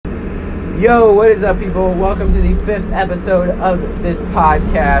Yo, what is up, people? Welcome to the 5th episode of this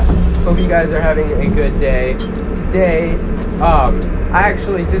podcast. Hope you guys are having a good day. Today, I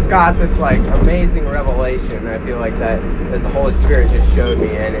actually just got this amazing revelation. I feel like that the Holy Spirit just showed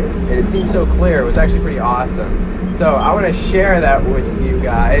me, and it seemed so clear. It was actually pretty awesome. So I want to share that with you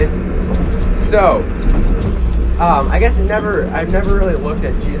guys. So, I guess I've never really looked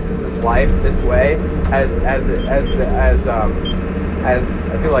at Jesus' life this way as I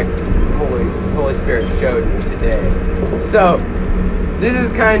feel like Holy Spirit showed me today. So this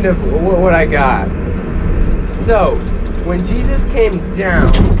is kind of what I got. So when Jesus came down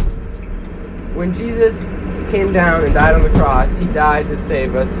and died on the cross, he died to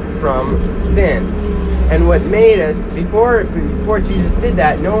save us from sin. And what made us, before Jesus did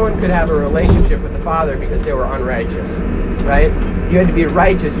that, no one could have a relationship with the Father because they were unrighteous, right? You had to be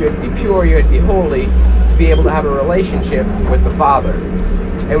righteous, you had to be pure, you had to be holy to be able to have a relationship with the Father.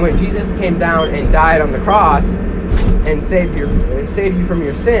 And when Jesus came down and died on the cross and saved you from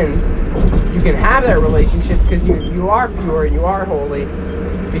your sins, you can have that relationship because you are pure and you are holy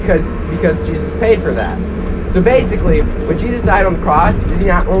because Jesus paid for that. So basically, when Jesus died on the cross, did he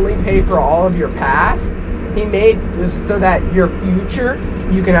not only pay for all of your past, he made this so that your future,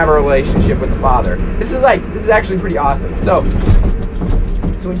 you can have a relationship with the Father. This is actually pretty awesome. So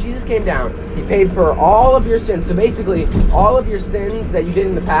when Jesus came down, he paid for all of your sins. So basically, all of your sins that you did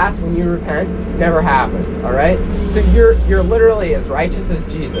in the past when you repent never happened. All right. So you're literally as righteous as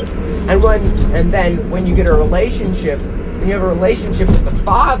Jesus. And then when you get a relationship, when you have a relationship with the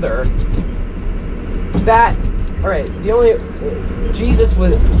Father, Jesus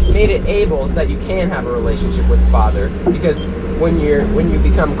made it able so that you can have a relationship with the Father, because when you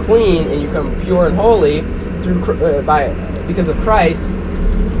become clean and you become pure and holy because of Christ.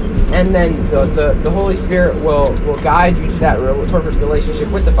 And then the Holy Spirit will guide you to that perfect relationship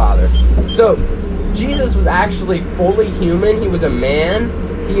with the Father. So Jesus was actually fully human. He was a man.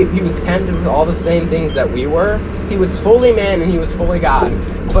 He was tempted with all the same things that we were. He was fully man and he was fully God.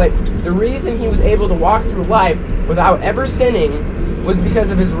 But the reason he was able to walk through life without ever sinning was because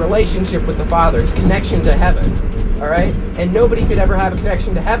of his relationship with the Father, his connection to heaven. All right? And nobody could ever have a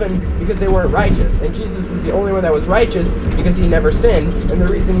connection to heaven because they weren't righteous. And Jesus was the only one that was righteous because he never sinned. And the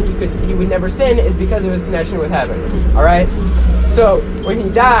reason he would never sin is because of his connection with heaven. All right? So when he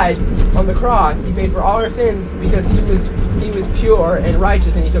died on the cross, he paid for all our sins because he was pure and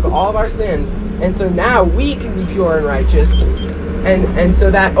righteous, and he took all of our sins. And so now we can be pure and righteous. And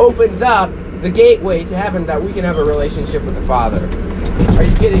so that opens up the gateway to heaven, that we can have a relationship with the Father. Are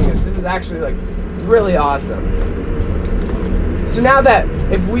you getting this? This is actually really awesome. So now that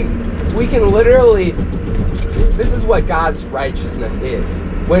if we can literally, this is what God's righteousness is.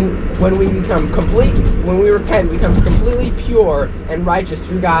 When we become when we repent, we become completely pure and righteous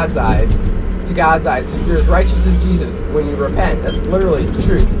through God's eyes. To God's eyes. So you're as righteous as Jesus when you repent. That's literally the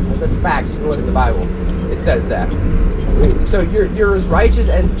truth. That's facts. You can look at the Bible. It says that. So you're as righteous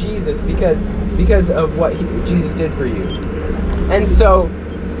as Jesus because of what Jesus did for you. And so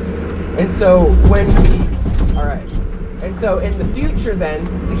when we, all right. And so in the future then,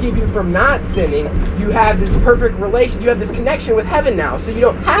 to keep you from not sinning, you have this perfect relation, you have this connection with heaven now. So you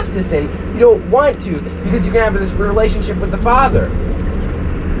don't have to sin, you don't want to, because you can have this relationship with the Father.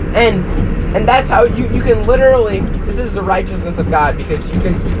 And that's how you can literally, this is the righteousness of God, because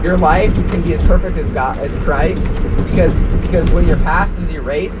your life can be as perfect as Christ, because when your past is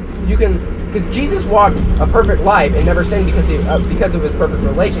erased, because Jesus walked a perfect life and never sinned because of his perfect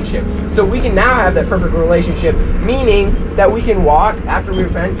relationship. So we can now have that perfect relationship, meaning that we can walk after we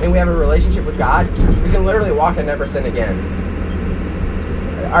repent and we have a relationship with God. We can literally walk and never sin again.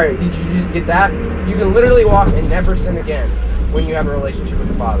 All right, did you just get that? You can literally walk and never sin again when you have a relationship with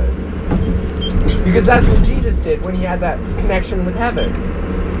the Father, because that's what Jesus did when he had that connection with heaven.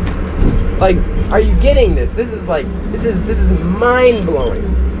 Are you getting this? This is mind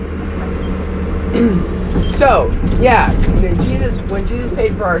blowing. So, yeah, when Jesus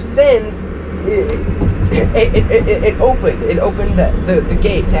paid for our sins, it opened the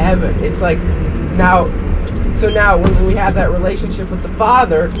gate to heaven. It's now when we have that relationship with the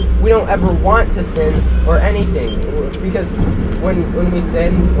Father, we don't ever want to sin or anything, because when we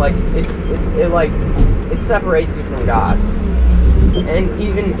sin, it separates you from God. And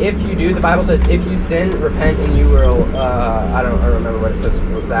even if you do, the Bible says, if you sin, repent and you will, I don't remember what it says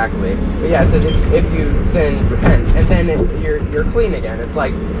exactly. But yeah, it says if you sin, repent. And then you're clean again. It's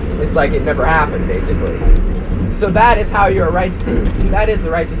like it never happened, basically. So that is how you're right. That is the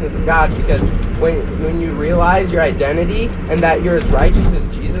righteousness of God, because when you realize your identity and that you're as righteous as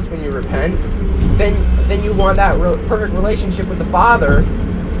Jesus when you repent, then you want that perfect relationship with the Father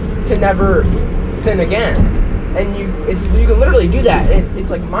to never sin again. And you can literally do that. And it's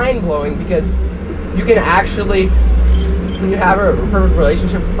like mind-blowing, because you can actually, when you have a perfect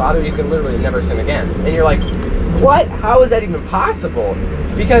relationship with the Father, you can literally never sin again. And you're like, what? How is that even possible?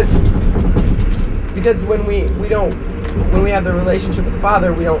 Because when we have the relationship with the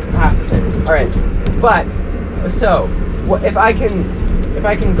Father, we don't have to sin. All right, but so if I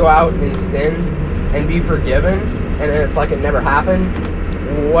can go out and sin and be forgiven, and it's like it never happened,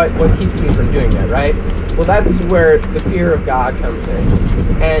 what keeps me from doing that, right? Well, that's where the fear of God comes in.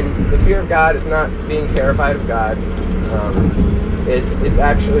 And the fear of God is not being terrified of God. It's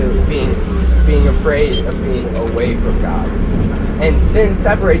actually being afraid of being away from God. And sin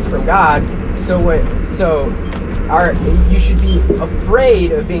separates from God, you should be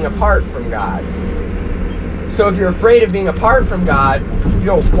afraid of being apart from God. So if you're afraid of being apart from God, you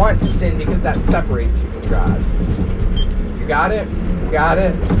don't want to sin, because that separates you from God. You got it? Got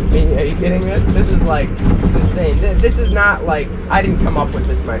it? I mean, are you getting this? This is insane. This is not like, I didn't come up with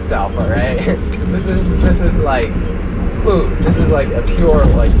this myself, alright? This is like food. This is like a pure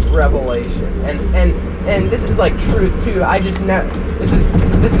like revelation. And this is like truth too.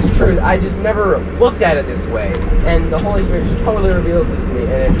 This is truth. I just never looked at it this way. And the Holy Spirit just totally revealed this to me,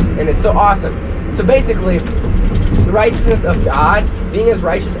 and it's so awesome. So basically, the righteousness of God, being as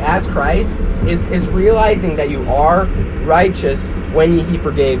righteous as Christ, is realizing that you are righteous when He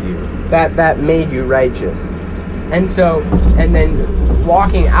forgave you. That made you righteous. And then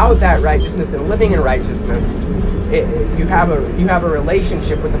walking out that righteousness and living in righteousness, you have a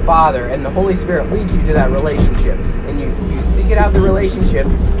relationship with the Father, and the Holy Spirit leads you to that relationship. And you seek it out, the relationship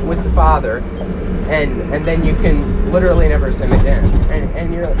with the Father, and then you can literally never sin again.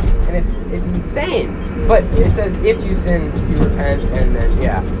 And it's insane. But it says if you sin, you repent, and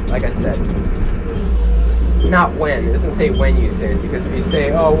then like I said, not when. It doesn't say when you sin, because if you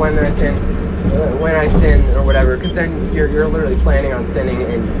say, oh, when I sin or whatever, because then you're literally planning on sinning,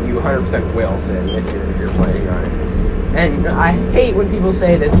 and you 100% will sin if you're planning on it. And I hate when people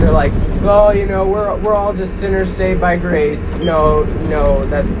say this. They're like, well, we're all just sinners saved by grace. No,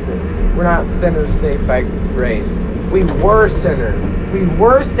 that we're not sinners saved by grace. We were sinners. We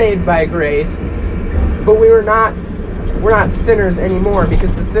were saved by grace, but we're not sinners anymore,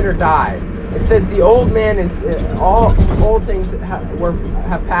 because the sinner died. It says the old man is all old things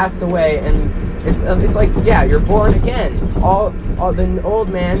have passed away, and it's like, yeah, you're born again. All the old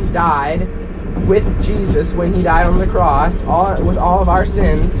man died with Jesus when He died on the cross, with all of our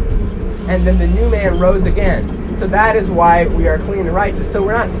sins, and then the new man rose again. So that is why we are clean and righteous. So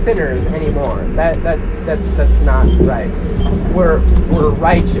we're not sinners anymore. That's not right. We're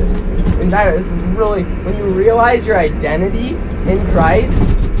righteous, and that is really, when you realize your identity in Christ,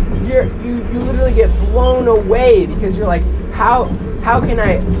 you literally get blown away, because you're like, how can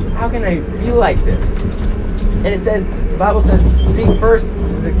I be like this? And it says, the Bible says, seek first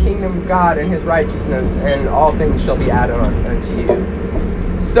the kingdom of God and His righteousness, and all things shall be added unto you.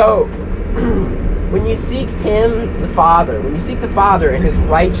 So when you seek Him, the Father, when you seek the Father and His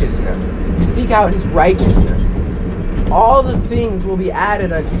righteousness, you seek out His righteousness, all the things will be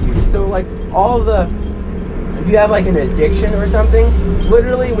added unto you. So like if you have like an addiction or something,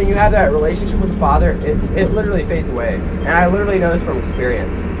 literally when you have that relationship with the Father, it literally fades away. And I literally know this from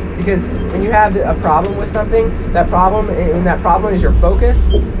experience. Because when you have a problem with something, that problem is your focus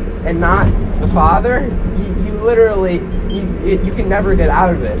and not the Father, you literally, you can never get out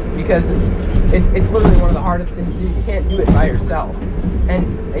of it, because it's literally one of the hardest things to do. You can't do it by yourself. And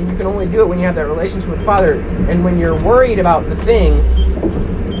you can only do it when you have that relationship with the Father. And when you're worried about the thing,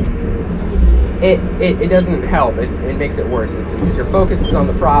 it doesn't help. It makes it worse, because your focus is on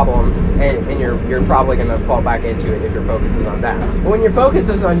the problem, and you're probably going to fall back into it if your focus is on that. But when your focus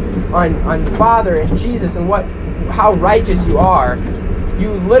is on the Father and Jesus and how righteous you are,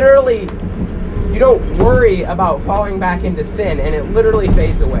 you don't worry about falling back into sin, and it literally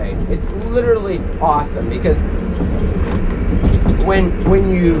fades away. It's literally awesome, because when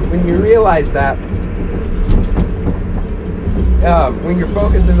you realize that, when your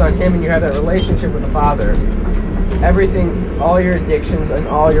focus is on Him and you have that relationship with the Father, everything, all your addictions and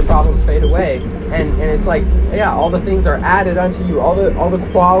all your problems fade away, and it's like, yeah, all the things are added unto you. All the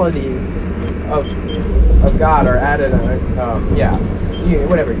qualities of God are added.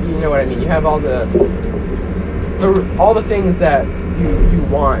 Whatever, you know what I mean. You have all the things that you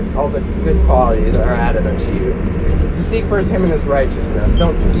want. All the good qualities are added unto you. So seek first Him and His righteousness.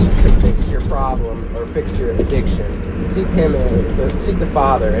 Don't seek to fix your problem or fix your addiction. Seek Him seek the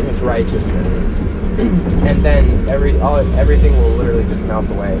Father and His righteousness, and then everything will literally just melt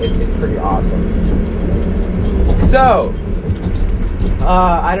away. It's pretty awesome. So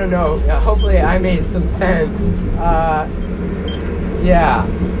I don't know. Hopefully I made some sense. Yeah.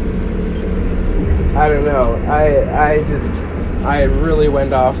 I don't know. I really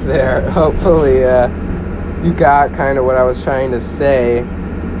went off there. Hopefully you got kind of what I was trying to say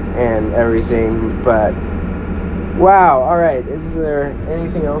and everything, but wow, alright, is there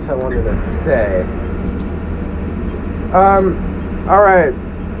anything else I wanted to say? Alright.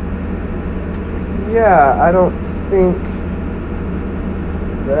 Yeah, I don't think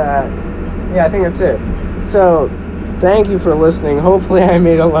that... Yeah, I think that's it. So, thank you for listening. Hopefully I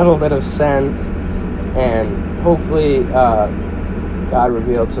made a little bit of sense, and hopefully God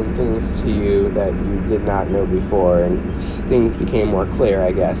revealed some things to you that you did not know before, and things became more clear,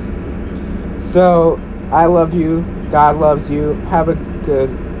 I guess. So, I love you. God loves you. Have a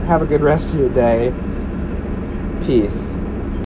good rest of your day. Peace.